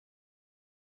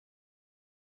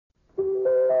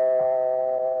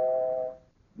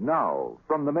Now,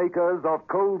 from the makers of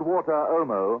Cold Water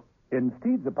Omo... In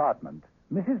Steve's apartment,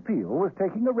 Mrs. Peel was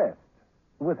taking a rest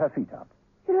with her feet up.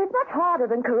 You know, it's much harder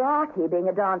than karate being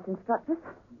a dance instructor.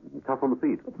 Tough on the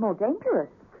feet. It's more dangerous.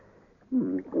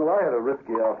 Well, I had a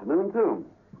risky afternoon, too.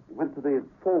 Went to the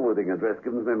forwarding address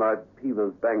given to me by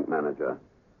Peever's bank manager.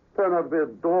 Turned out to be a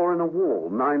door in a wall,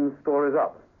 9 stories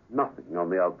up. Nothing on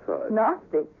the outside.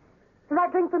 Nasty. Is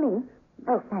that drink for me?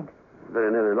 Oh, thanks.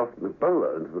 Very nearly lost an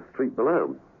Ebola into the street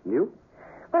below. You?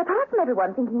 Well, apart from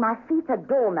everyone thinking my feet are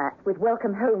doormats with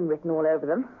welcome home written all over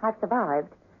them, I've survived.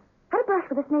 Had a brush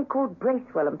with a snake called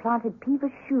Bracewell and planted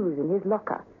Peever's shoes in his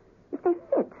locker. If they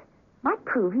fit, might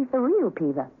prove he's the real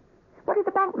Peever. What did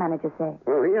the bank manager say?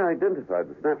 Well, he identified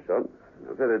the snapshot.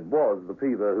 Said it was the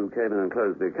Peever who came in and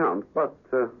closed the account, but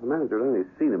the manager had only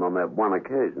seen him on that one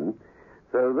occasion.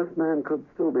 So this man could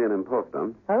still be an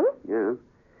imposter. Oh? Yes.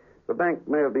 The bank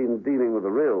may have been dealing with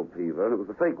the real Peever, and it was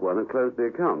the fake one who closed the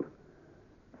account.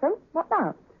 So, what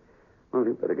now? Well,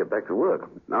 you'd better get back to work.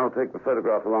 I'll take the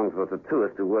photograph along to the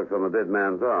tattooist who works on the dead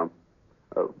man's arm.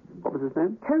 Oh, what was his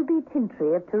name? Toby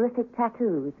Tintry of Terrific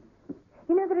Tattoos.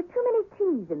 You know, there are too many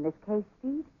T's in this case,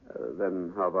 Steve.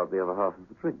 Then how about the other half of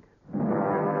the drink?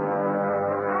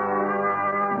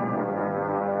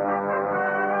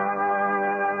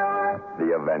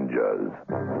 The Avengers.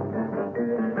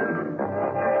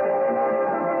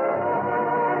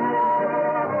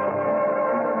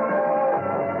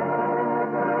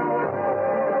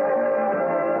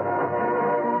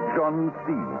 John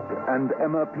Steed and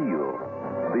Emma Peel,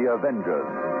 The Avengers.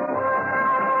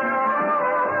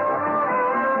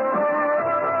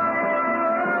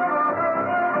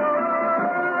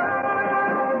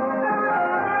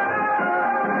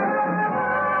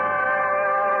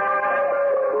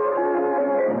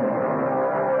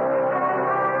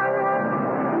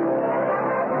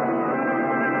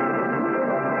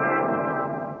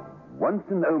 Once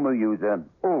an Omo user,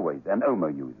 always an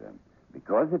Omo user,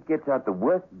 because it gets out the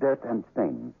worst dirt and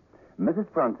stains. Mrs.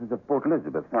 Francis of Port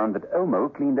Elizabeth found that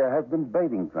Omo cleaned her husband's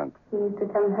bathing trunks. He used to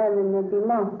come home and there'd be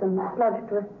moss and sludge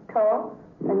to a tar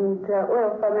and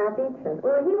oil from our beaches.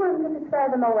 Well, he wanted to throw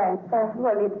them away.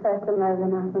 Well, he'd soak them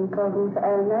overnight in cold water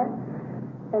Omo.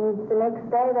 And the next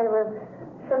day they were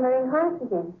shimmering white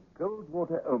again. Cold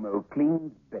Water Omo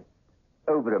cleans best.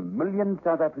 Over 1 million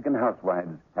South African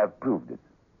housewives have proved it.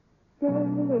 Day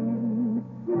in,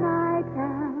 night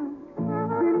out,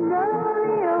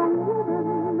 only a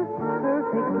woman,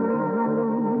 perfectly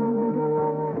groomed,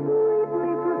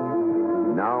 sweetly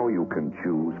perfumed. Now you can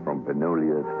choose from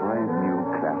Benolia's 5 new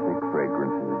classic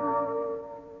fragrances.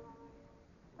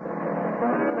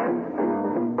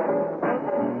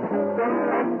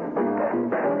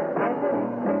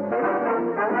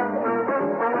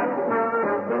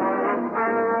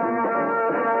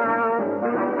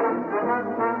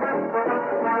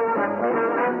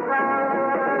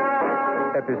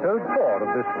 Episode 4 of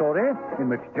this story, in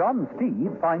which John Steed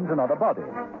finds another body,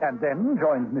 and then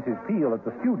joins Mrs. Peel at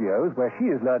the studios where she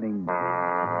is learning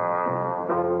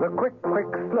the quick,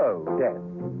 slow death.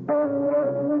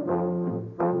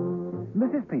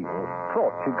 Mrs. Peel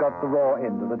thought she'd got the raw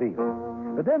end of the deal,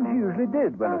 but then she usually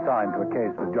did when assigned to a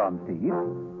case with John Steed.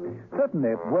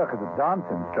 Certainly, work as a dance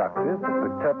instructress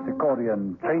with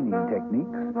terpsichorean training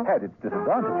techniques had its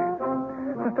disadvantages.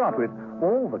 To start with,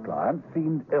 all the clients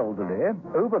seemed elderly,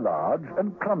 overlarge,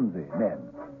 and clumsy men.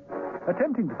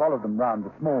 Attempting to follow them round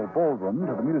the small ballroom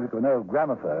to the music of an old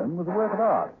gramophone was a work of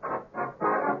art.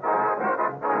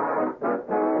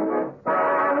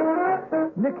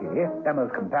 Nicky,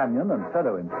 Emma's companion and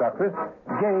fellow instructress,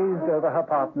 gazed over her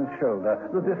partner's shoulder,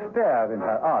 the despair in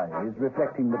her eyes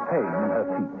reflecting the pain in her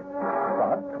feet.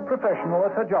 But, professional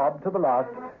at her job to the last,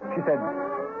 she said,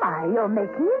 Why, you're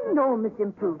making enormous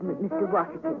improvement, Mr.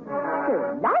 Washington. So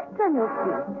light on your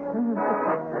feet.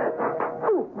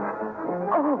 Oh,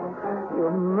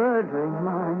 you're murdering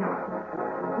mine.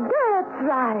 That's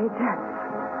right.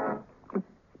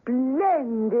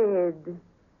 Splendid.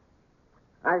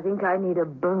 I think I need a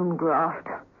bone graft.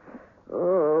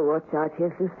 Oh, watch out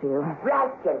here, Lucille.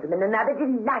 Right, gentlemen, another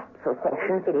delightful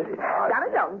session finished. Come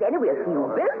along, then, and we'll see you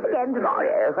both again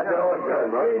tomorrow. Well,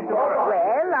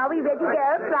 are we ready to go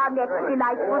for our next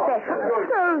delightful session?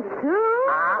 So soon?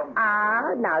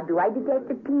 Now, do I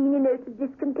detect a teeny note of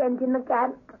discontent in the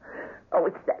camp? Oh,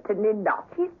 certainly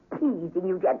not. She's teasing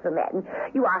you, gentlemen.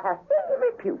 You are her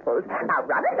favorite pupils. Now,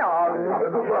 run along.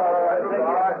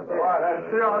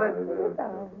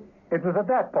 It was at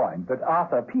that point that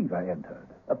Arthur Peever entered,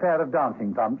 a pair of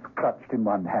dancing pumps clutched in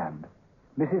one hand.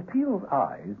 Mrs. Peel's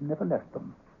eyes never left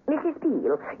them. Mrs.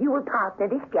 Peel, you will partner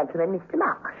this gentleman, Mr.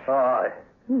 Marsh. Aye.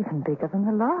 Even bigger than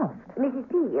the loft. Mrs.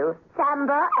 Peel,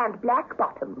 Samba and Black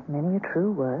Bottom. Many a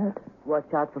true word. Watch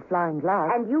out for flying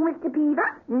glass. And you, Mr.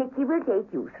 Peaver, Nicky will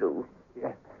take you through.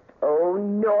 Yes. Oh,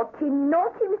 naughty,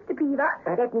 naughty, Mr. Peaver.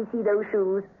 Let me see those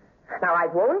shoes. Now,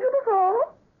 I've warned you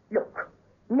before. Look,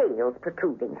 nails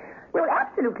protruding. You'll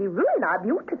absolutely ruin our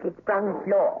beautifully sprung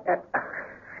floor.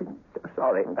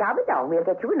 Sorry. Come along, we'll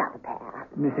get you another pair.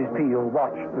 Mrs. Peel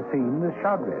watched the scene with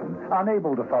chagrin,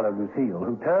 unable to follow Lucille,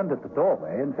 who turned at the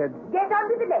doorway and said, Get on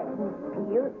to the left, Miss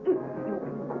Peel. It's you.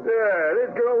 Yeah,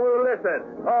 this girl will listen.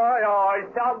 Oi, oi,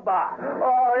 Samba.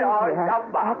 Oi, oi,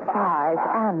 Samba. At 5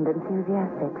 and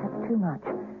enthusiastic. That's too much.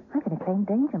 I'm going to claim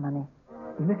danger money.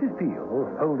 Mrs. Peel,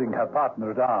 holding her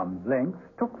partner at arm's length,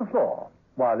 took the floor,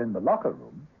 while in the locker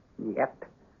room... Yep.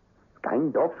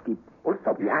 Skandowski.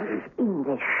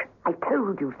 English. I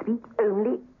told you, speak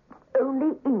only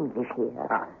English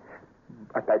here.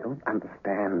 But I don't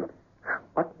understand.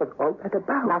 What was all that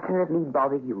about? Nothing need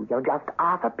bother you. You're just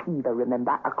Arthur Peaver,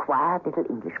 remember? A quiet little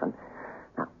Englishman.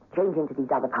 Now, change into these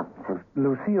other pants.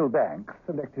 Lucille Banks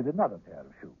selected another pair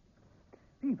of shoes.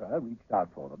 Peaver reached out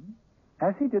for them.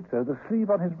 As he did so, the sleeve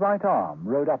on his right arm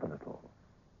rode up a little.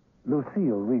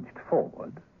 Lucille reached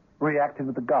forward, reacted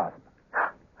with a gasp.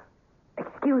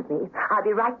 Excuse me. I'll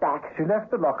be right back. She left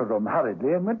the locker room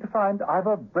hurriedly and went to find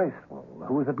Ivor Bracewell,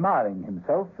 who was admiring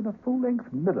himself in a full-length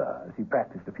mirror as he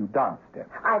practiced a few dance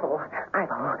steps. Ivor,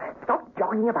 stop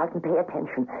jogging about and pay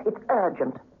attention. It's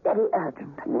urgent, very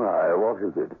urgent. Why, what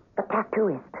is it? The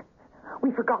tattooist.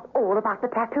 We forgot all about the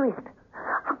tattooist.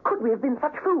 How could we have been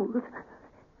such fools?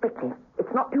 Quickly,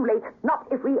 it's not too late. Not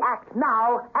if we act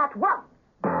now, at once.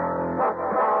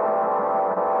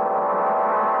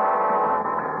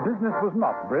 Business was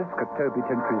not brisk at Toby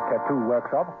Tintry's tattoo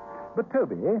workshop, but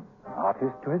Toby,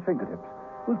 artist to his fingertips,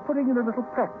 was putting in a little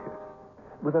practice.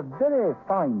 With a very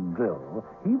fine drill,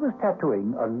 he was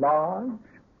tattooing a large,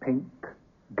 pink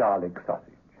garlic sausage.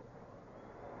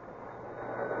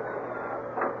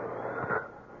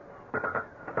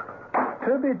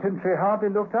 Toby Tintry hardly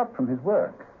looked up from his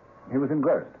work. He was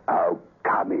engrossed. Oh,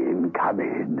 come in, come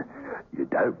in. You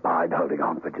don't mind holding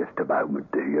on for just a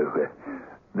moment, do you?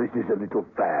 This is a little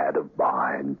fad of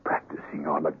mine, practicing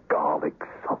on a garlic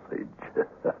sausage.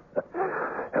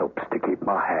 Helps to keep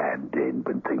my hand in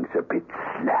when things are a bit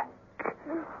slack.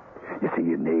 You see,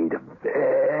 you need a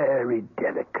very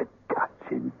delicate touch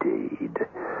indeed.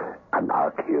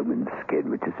 Unlike human skin,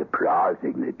 which is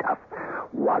surprisingly tough,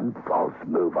 one false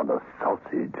move on a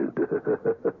sausage and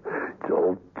it's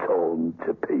all torn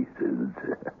to pieces.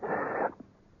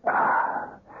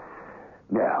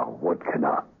 Now, what can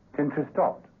I... Tintry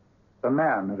stopped. A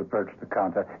man had approached the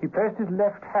counter. He placed his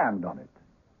left hand on it.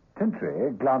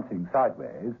 Tintry, glancing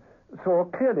sideways, saw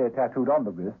clearly tattooed on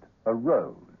the wrist a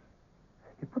rose.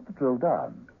 He put the drill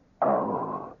down.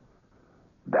 Oh,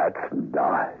 that's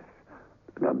nice.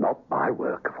 Now, not my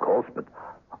work, of course, but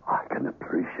I can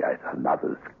appreciate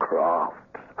another's craft.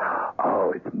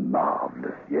 Oh, it's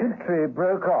marvelous, yes. Tintry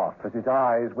broke off as his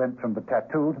eyes went from the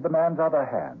tattoo to the man's other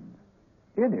hand.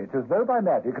 In it, as though by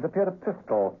magic, had appeared a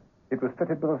pistol. It was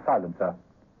fitted with a silencer.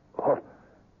 What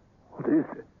is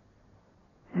it?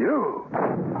 You!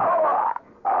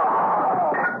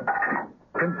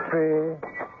 Tintry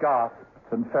gasped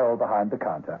and fell behind the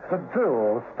counter. The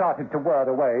drill started to whir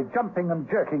away, jumping and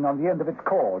jerking on the end of its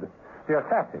cord. The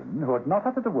assassin, who had not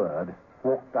uttered a word,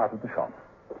 walked out of the shop.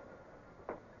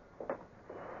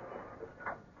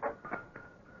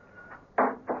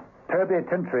 Toby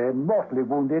Tintry, mortally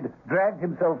wounded, dragged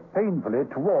himself painfully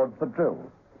towards the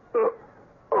drill.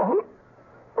 Oh,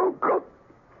 God.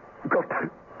 Got to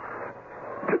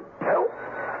tell.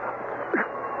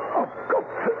 I've got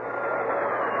to...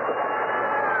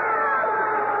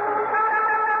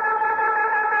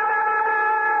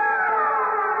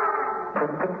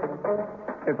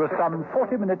 It was some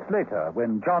 40 minutes later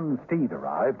when John Steed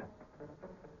arrived.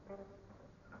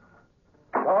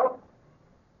 Oh?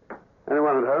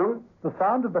 Anyone at home? The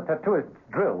sound of the tattooist's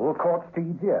drill caught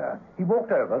Steed's ear. He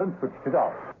walked over and switched it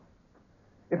off.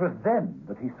 It was then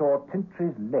that he saw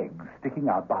Tintry's legs sticking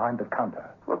out behind the counter.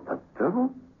 What the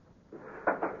devil?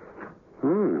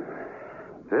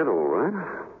 Dead all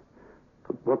right.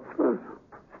 But what's this?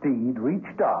 Steed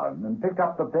reached down and picked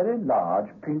up the very large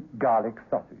pink garlic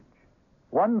sausage.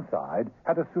 One side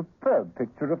had a superb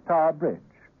picture of Tower Bridge.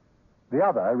 The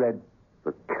other read,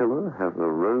 The killer has a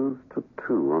rose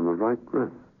tattoo on the right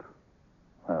wrist.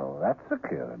 well, that's a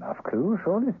clear enough clue,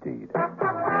 surely, Steed.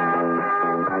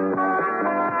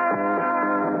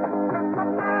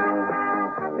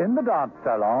 In the dance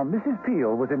salon, Mrs.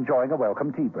 Peel was enjoying a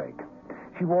welcome tea break.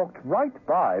 she walked right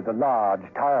by the large,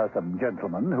 tiresome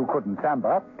gentleman who couldn't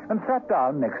samba and sat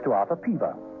down next to Arthur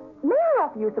Peaver. May I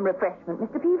offer you some refreshment,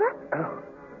 Mr. Peaver? Oh,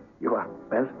 you are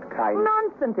most kind.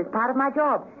 Nonsense. It's part of my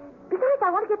job. Besides, I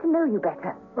want to get to know you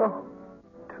better. Oh,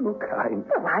 too kind.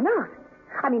 Well, why not?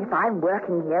 I mean, if I'm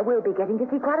working here, we'll be getting to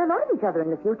see quite a lot of each other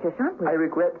in the future, shan't we? I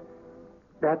regret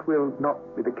that will not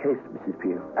be the case, Mrs.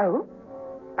 Peel. Oh?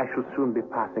 I shall soon be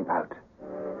passing out.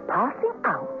 Passing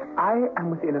out? I am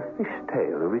within a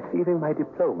fishtail of receiving my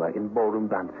diploma in ballroom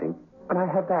dancing. When I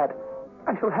have that,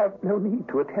 I shall have no need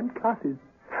to attend classes.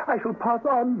 I shall pass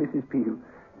on, Mrs. Peel,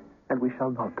 and we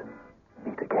shall not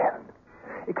meet again.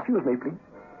 Excuse me, please.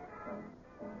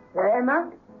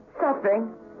 Emma,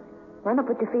 suffering. Why not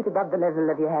put your feet above the level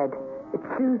of your head? It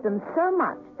soothes them so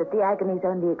much that the agony's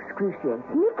only excruciating.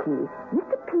 Nicky,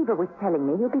 Mr. Peaver was telling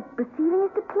me he'll be receiving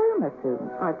his diploma soon.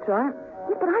 That's right.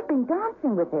 Yeah, but I've been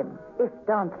dancing with him. If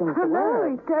dancing's the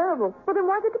word. He's terrible. Well, then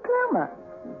why the diploma?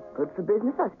 Good for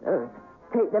business, I suppose.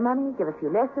 Take their money, give a few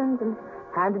lessons, and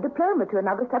hand a diploma to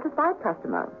another satisfied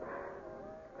customer.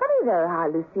 Funny, though, how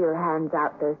Lucille hands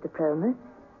out those diplomas.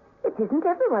 It isn't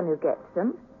everyone who gets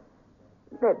them.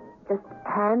 They're just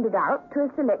handed out to a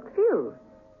select few.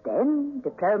 Then,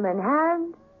 diploma in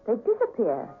hand, they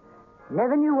disappear.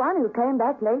 Never knew one who came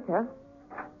back later.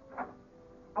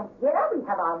 And here we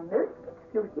have our most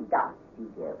exclusive dance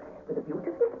studio with a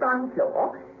beautifully sprung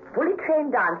floor, fully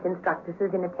trained dance instructors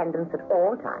in attendance at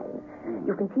all times.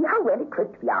 You can see how well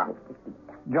equipped we are, Mr. Speed.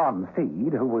 John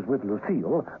Steed, who was with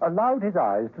Lucille, allowed his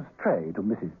eyes to stray to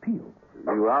Mrs. Peel.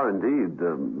 You are indeed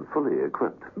fully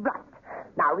equipped. Right.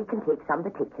 Now we can take some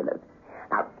particulars.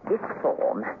 Now, this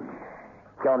form.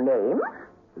 Your name?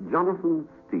 Jonathan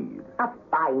Steed. A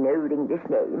fine old English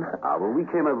name. Well, we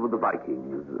came over with the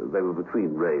Vikings. They were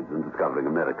between raids and discovering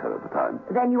America at the time.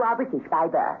 Then you are British by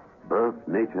birth. Birth,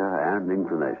 nature, and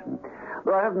inclination.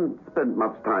 Though I haven't spent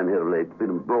much time here of late. Been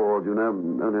abroad, you know,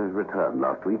 only returned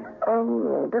last week.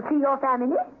 Oh, to see your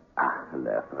family?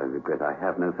 Alas, I regret I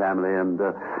have no family and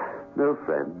no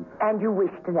friends. And you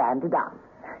wish to learn to dance?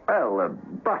 Well,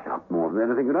 brush up more than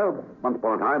anything, you know. Once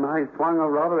upon a time, I swung a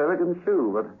rather elegant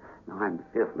shoe, but now I'm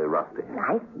fearfully rusty.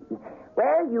 I see.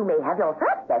 Well, you may have your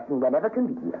first lesson whenever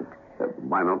convenient.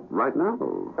 Why not right now?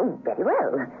 Oh, very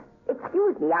well.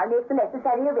 Excuse me, I'll make the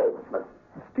necessary arrangements.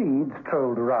 Steed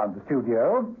strolled around the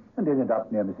studio and ended up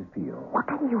near Mrs. Peel. What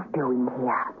are you doing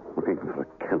here? Looking for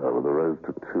a killer with a rose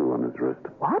tattoo on his wrist.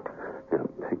 What? Here,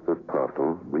 take this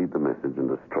parcel, read the message, and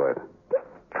destroy it.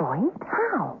 Destroy it?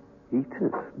 How? Eat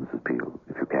it, Mrs. Peel,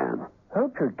 if you can.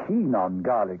 Hope you're keen on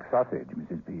garlic sausage,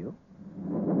 Mrs. Peel.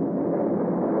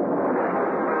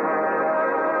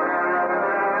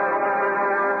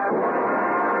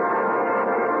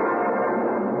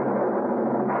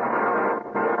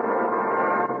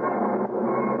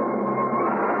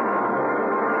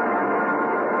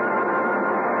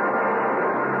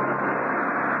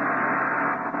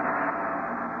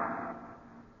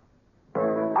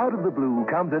 Out of the blue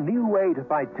comes a new way to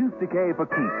fight tooth decay for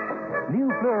keeps. New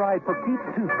fluoride for Keeps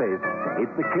toothpaste.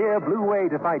 It's the clear blue way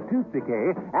to fight tooth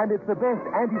decay, and it's the best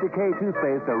anti-decay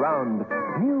toothpaste around.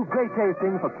 New great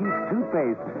tasting for Keeps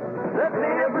toothpaste. The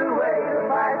clear blue way to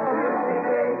fight tooth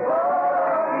decay for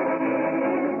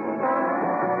Keeps.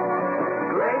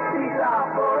 Great teeth are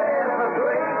forever.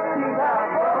 Great teeth are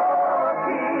for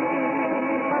Keeps.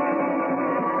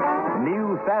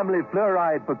 New family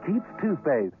fluoride for Keeps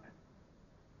toothpaste.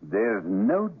 There's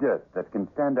no dirt that can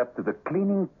stand up to the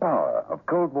cleaning power of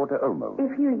cold water Omo,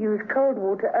 If you use cold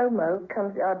water, Omo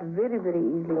comes out very, very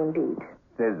easily indeed.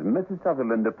 says Mrs.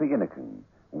 Sutherland of the Innikin.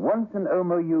 Once an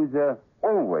Omo user,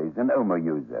 always an Omo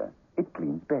user. It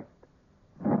cleans best.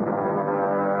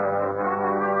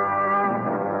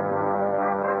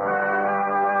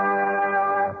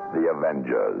 The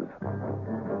Avengers.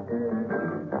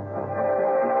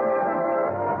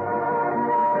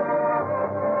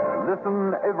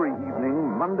 Listen every evening,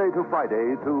 Monday to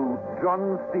Friday, to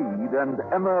John Steed and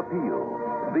Emma Peel,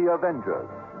 The Avengers,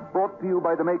 brought to you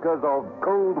by the makers of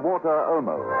Cold Water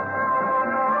Omo.